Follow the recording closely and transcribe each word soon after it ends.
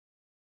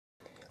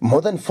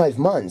More than 5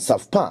 months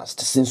have passed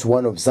since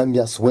one of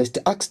Zambia's worst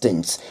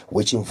accidents,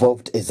 which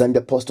involved a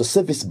Zambia Postal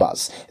Service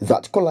bus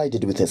that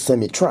collided with a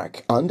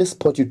semi-truck and a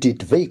sport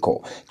utility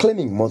vehicle,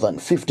 claiming more than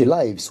 50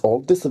 lives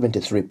of the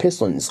 73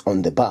 persons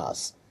on the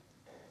bus.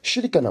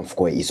 Shirika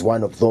Namfkwe is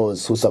one of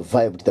those who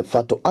survived the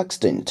fatal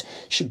accident.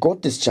 She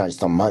got discharged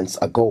some months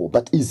ago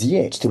but is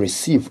yet to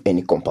receive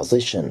any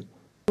compensation.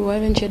 We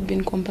haven't yet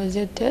been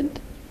compensated.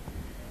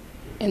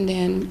 And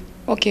then,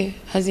 okay,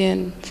 as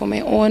in, from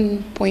my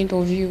own point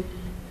of view,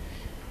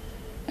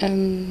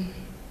 I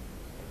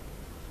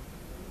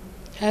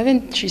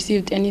haven't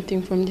received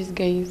anything from these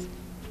guys.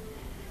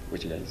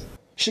 Which guys?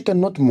 She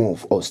cannot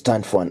move or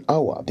stand for an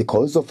hour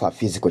because of her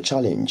physical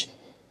challenge.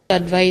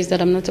 Advised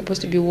that I'm not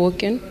supposed to be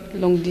walking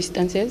long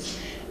distances,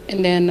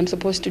 and then I'm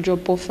supposed to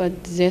drop off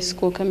at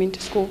Zesco coming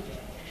to school.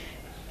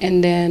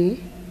 And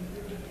then,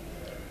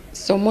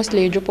 so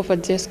mostly I drop off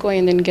at Zesco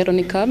and then get on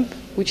a cab,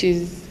 which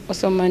is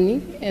also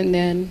money, and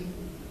then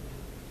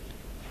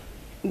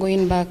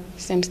going back,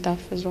 same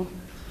stuff as well.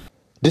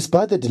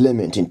 Despite the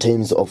delayment in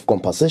terms of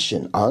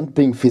compensation and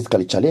being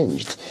physically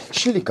challenged,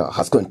 Shirika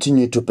has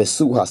continued to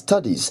pursue her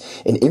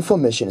studies in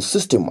information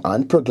system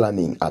and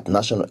programming at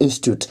National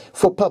Institute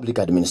for Public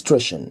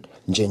Administration.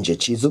 Njenje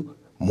Chizu,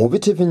 Movie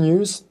TV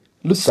News,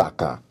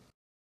 Lusaka.